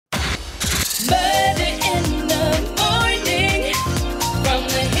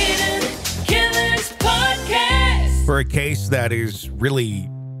a case that is really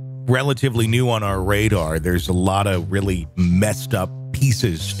relatively new on our radar, there's a lot of really messed up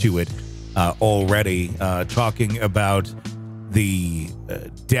pieces to it already. Talking about the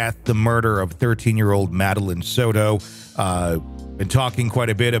the murder of 13-year-old Madeline Soto. Been talking quite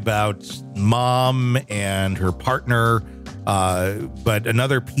a bit about mom and her partner. But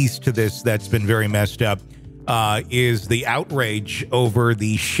another piece to this that's been very messed up is the outrage over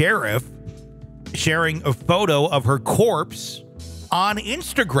the sheriff sharing a photo of her corpse on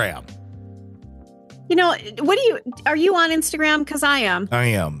Instagram. You know, are you on Instagram? Because I am. I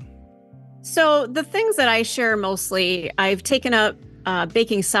am. So the things that I share mostly, I've taken up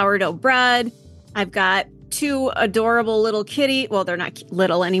baking sourdough bread. I've got 2 adorable little kitty. Well, they're not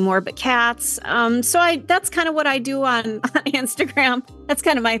little anymore, but cats. So that's kind of what I do on Instagram. That's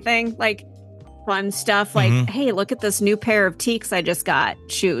kind of my thing, like fun stuff. Like, hey, look at this new pair of Teeks I just got,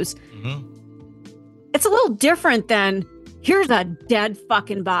 shoes. It's a little different than here's a dead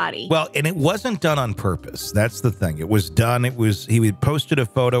fucking body. Well, and it wasn't done on purpose. That's the thing. It was done. He had posted a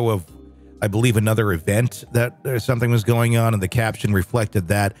photo of, I believe, another event that something was going on, and the caption reflected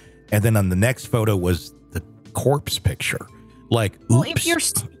that. And then on the next photo was the corpse picture. Like, oops, well,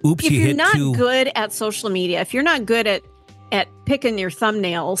 if you're not good at social media, if you're not good at picking your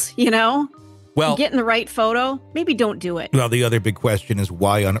thumbnails, well, getting the right photo, maybe don't do it. Well, the other big question is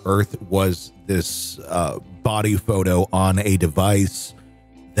why on earth was this body photo on a device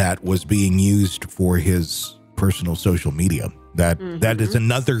that was being used for his personal social media? That is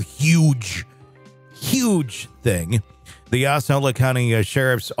another huge thing. The Osceola County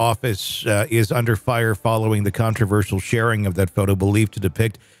Sheriff's Office is under fire following the controversial sharing of that photo believed to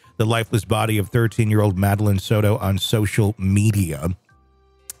depict the lifeless body of 13-year-old Madeline Soto on social media.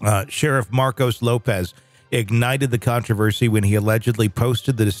 Sheriff Marcos Lopez ignited the controversy when he allegedly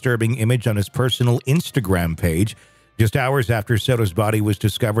posted the disturbing image on his personal Instagram page just hours after Soto's body was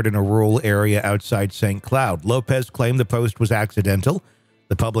discovered in a rural area outside St. Cloud. Lopez claimed the post was accidental.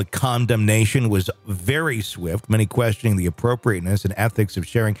 The public condemnation was very swift, many questioning the appropriateness and ethics of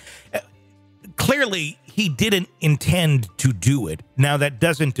sharing. Clearly, he didn't intend to do it. Now, that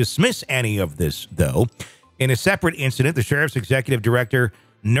doesn't dismiss any of this, though. In a separate incident, the sheriff's executive director,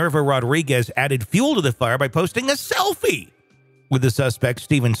 Nerva Rodriguez, added fuel to the fire by posting a selfie with the suspect,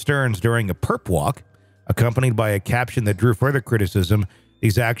 Stephen Stearns, during a perp walk, accompanied by a caption that drew further criticism.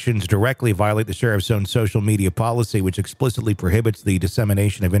 These actions directly violate the sheriff's own social media policy, which explicitly prohibits the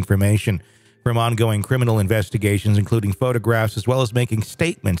dissemination of information from ongoing criminal investigations, including photographs, as well as making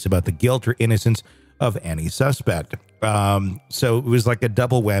statements about the guilt or innocence of any suspect. So it was like a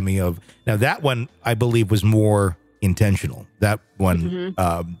double whammy of, now that one, I believe, was more intentional. That one,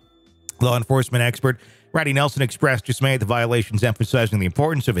 law enforcement expert Roddy Nelson expressed dismay at the violations, emphasizing the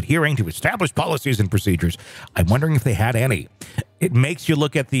importance of adhering to established policies and procedures. I'm wondering if they had any. It makes you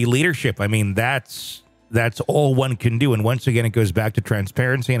look at the leadership. I mean, that's all one can do. And once again, it goes back to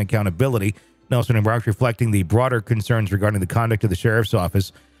transparency and accountability. Nelson remarked, reflecting the broader concerns regarding the conduct of the sheriff's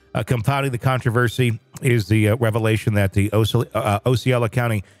office. Compounding the controversy is the revelation that the Osceola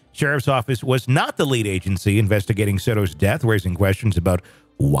County Sheriff's Office was not the lead agency investigating Soto's death, raising questions about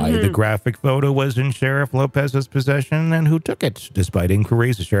why the graphic photo was in Sheriff Lopez's possession and who took it. Despite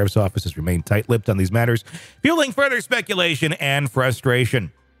inquiries, the Sheriff's Office has remained tight-lipped on these matters, fueling further speculation and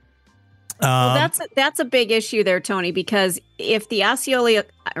frustration. Well, that's a big issue there, Tony, because if the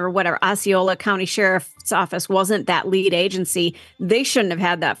Osceola County Sheriff's Office wasn't that lead agency, they shouldn't have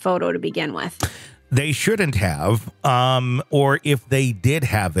had that photo to begin with. They shouldn't have, or if they did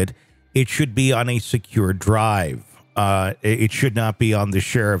have it, it should be on a secure drive. It should not be on the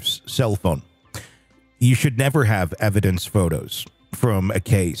sheriff's cell phone. You should never have evidence photos from a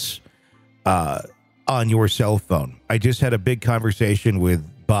case on your cell phone. I just had a big conversation with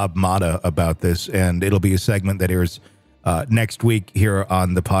Bob Mata about this, and it'll be a segment that airs next week here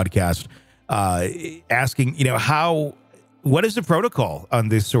on the podcast, asking, what is the protocol on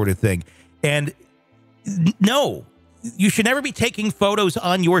this sort of thing? And no, you should never be taking photos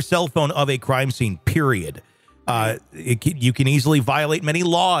on your cell phone of a crime scene, period. You can easily violate many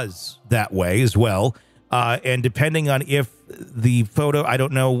laws that way as well. And depending on if the photo, I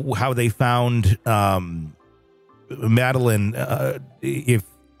don't know how they found Madeline,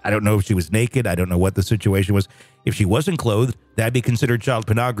 I don't know if she was naked. I don't know what the situation was. If she wasn't clothed, that'd be considered child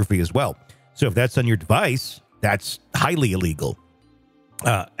pornography as well. So if that's on your device, that's highly illegal.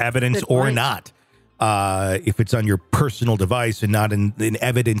 Evidence or not. If it's on your personal device and not in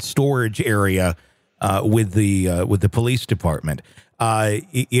evidence storage area with the police department.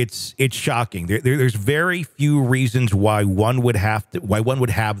 It's shocking. There's very few reasons why one would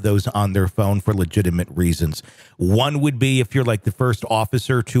have those on their phone for legitimate reasons. One would be if you're like the first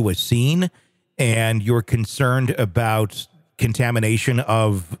officer to a scene and you're concerned about contamination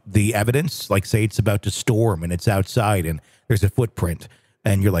of the evidence, like say it's about to storm and it's outside and there's a footprint,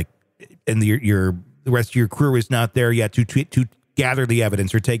 and you're like, and the rest of your crew is not there yet to gather the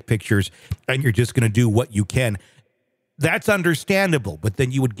evidence or take pictures, and you're just going to do what you can. That's understandable, but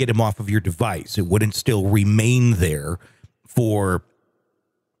then you would get him off of your device. It wouldn't still remain there for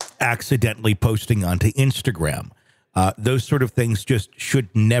accidentally posting onto Instagram. Those sort of things just should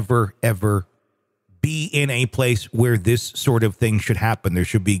never, ever be in a place where this sort of thing should happen. There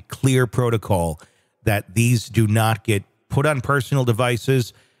should be clear protocol that these do not get put on personal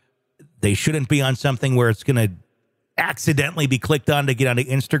devices. They shouldn't be on something where it's going to accidentally be clicked on to get onto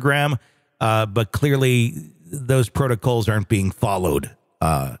Instagram. But clearly those protocols aren't being followed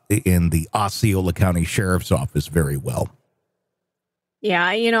in the Osceola County Sheriff's Office very well.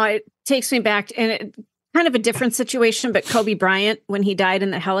 Yeah, it takes me back to, and kind of a different situation, but Kobe Bryant, when he died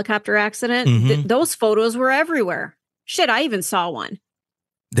in the helicopter accident, those photos were everywhere. Shit, I even saw one.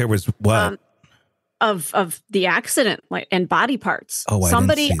 There was what? Of the accident, like, and body parts. Oh,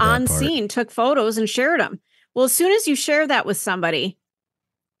 somebody on scene took photos and shared them. Well, as soon as you share that with somebody,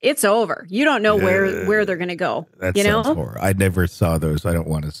 it's over. You don't know where they're going to go. That sounds horrible. I never saw those. I don't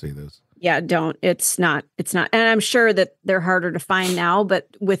want to see those. Yeah, don't. It's not. And I'm sure that they're harder to find now, but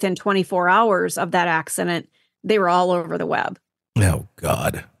within 24 hours of that accident, they were all over the web. Oh,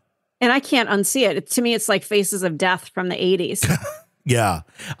 God. And I can't unsee it. To me, it's like Faces of Death from the 80s. Yeah.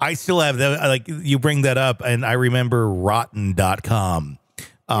 I still have that. Like, you bring that up, and I remember rotten.com.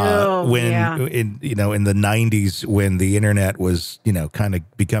 In the 90s, when the internet was, kind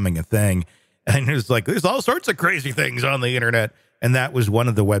of becoming a thing, and it was like, there's all sorts of crazy things on the internet. And that was one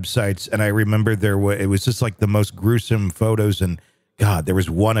of the websites. And I remember it was just like the most gruesome photos. And God, there was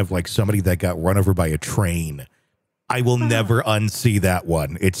one of like somebody that got run over by a train. I will never unsee that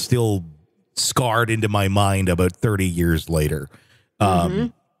one. It's still scarred into my mind about 30 years later. But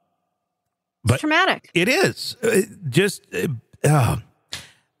it's traumatic. It is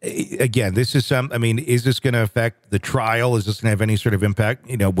again, this is is this going to affect the trial? Is this going to have any sort of impact,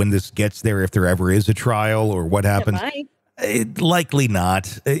 when this gets there, if there ever is a trial, or what happens? Likely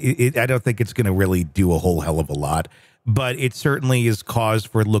not. I don't think it's going to really do a whole hell of a lot, but it certainly is cause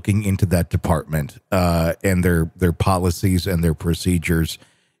for looking into that department and their policies and their procedures.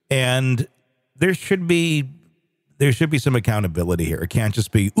 And there should be some accountability here. It can't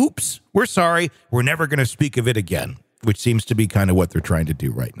just be, oops, we're sorry, we're never going to speak of it again, which seems to be kind of what they're trying to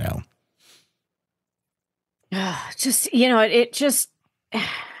do right now.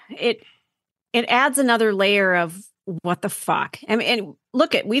 It adds another layer of what the fuck. I mean,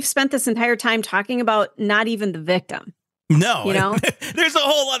 and we've spent this entire time talking about not even the victim. No, there's a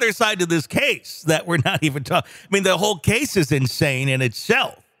whole other side to this case that we're not even talking. I mean, the whole case is insane in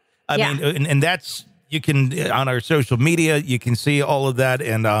itself. I mean, and that's, you can, on our social media, you can see all of that,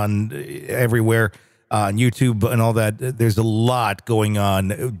 and on everywhere on YouTube and all that. There's a lot going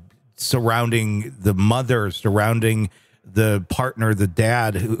on surrounding the mother, surrounding the partner, the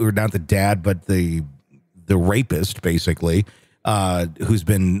dad, or not the dad, but the rapist, basically, who's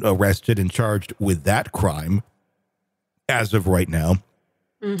been arrested and charged with that crime as of right now.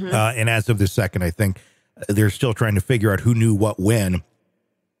 And as of the second, I think they're still trying to figure out who knew what when.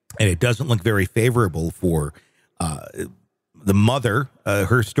 And it doesn't look very favorable for the mother.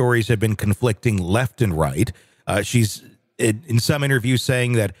 Her stories have been conflicting left and right. She's in some interviews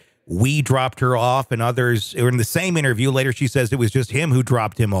saying that we dropped her off, and others, or in the same interview later, she says it was just him who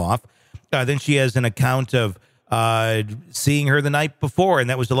dropped him off. Then she has an account of seeing her the night before, and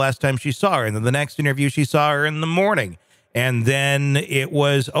that was the last time she saw her. And then the next interview, she saw her in the morning. And then it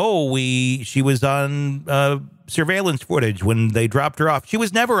was, she was on surveillance footage when they dropped her off. She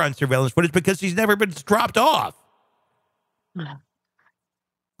was never on surveillance footage because she's never been dropped off.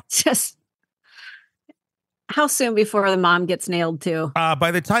 Just how soon before the mom gets nailed too?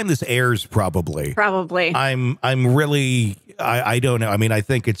 By the time this airs, probably. I'm really, I don't know. I mean, I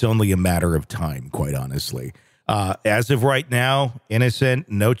think it's only a matter of time, quite honestly. As of right now,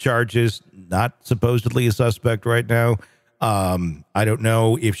 innocent, no charges, not supposedly a suspect right now. I don't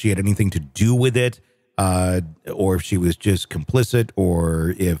know if she had anything to do with it, or if she was just complicit,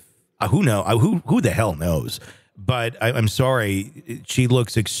 or if who the hell knows. But I'm sorry, she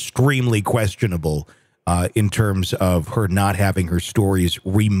looks extremely questionable in terms of her not having her stories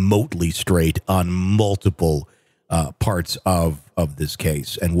remotely straight on multiple parts of this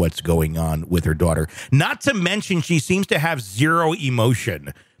case and what's going on with her daughter. Not to mention, she seems to have zero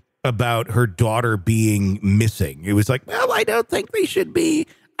emotion about her daughter being missing. It was like, well, I don't think they should be.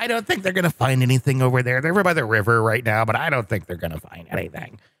 I don't think they're going to find anything over there. They're over by the river right now, but I don't think they're going to find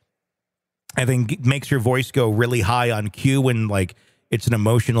anything. I think it makes your voice go really high on cue when, like, it's an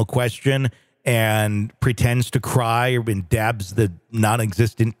emotional question and pretends to cry and dabs the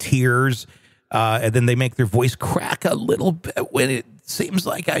non-existent tears. And then they make their voice crack a little bit when it seems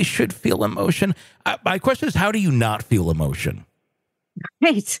like I should feel emotion. My question is, how do you not feel emotion?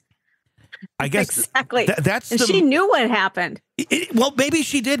 Right. I guess exactly. That's she knew what happened. Well, maybe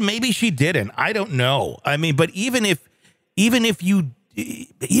she did. Maybe she didn't. I don't know. I mean, but even if you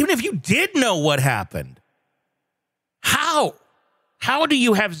did know what happened, how do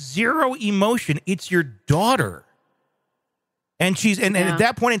you have zero emotion? It's your daughter. And she's and at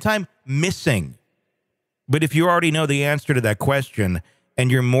that point in time, missing. But if you already know the answer to that question, and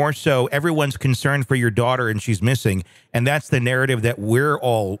you're more so, everyone's concerned for your daughter and she's missing, and that's the narrative that we're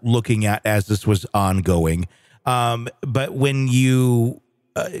all looking at as this was ongoing. But when you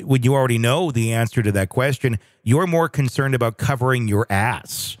already know the answer to that question, you're more concerned about covering your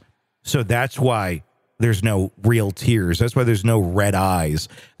ass. So that's why there's no real tears. That's why there's no red eyes.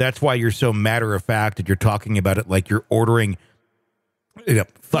 That's why you're so matter of fact that you're talking about it like you're ordering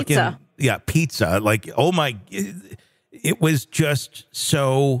fucking pizza. Like, oh my, it was just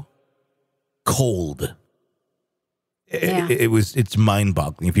so cold. It's mind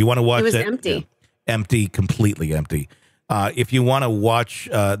boggling. If you want to watch it, empty. Empty, completely empty. If you want to watch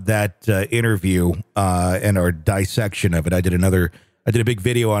that interview and our dissection of it, I did a big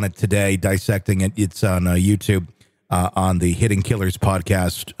video on it today, dissecting it. It's on YouTube, on the Hidden Killers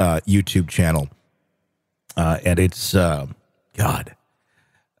podcast YouTube channel. And it's,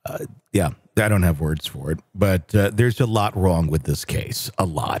 I don't have words for it, but there's a lot wrong with this case. A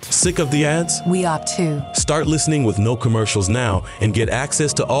lot. Sick of the ads? We are too. Start listening with no commercials now and get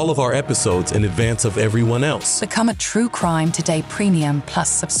access to all of our episodes in advance of everyone else. Become a True Crime Today Premium Plus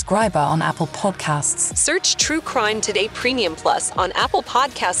subscriber on Apple Podcasts. Search True Crime Today Premium Plus on Apple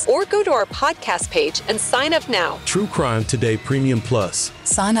Podcasts or go to our podcast page and sign up now. True Crime Today Premium Plus.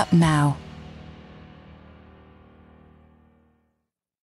 Sign up now.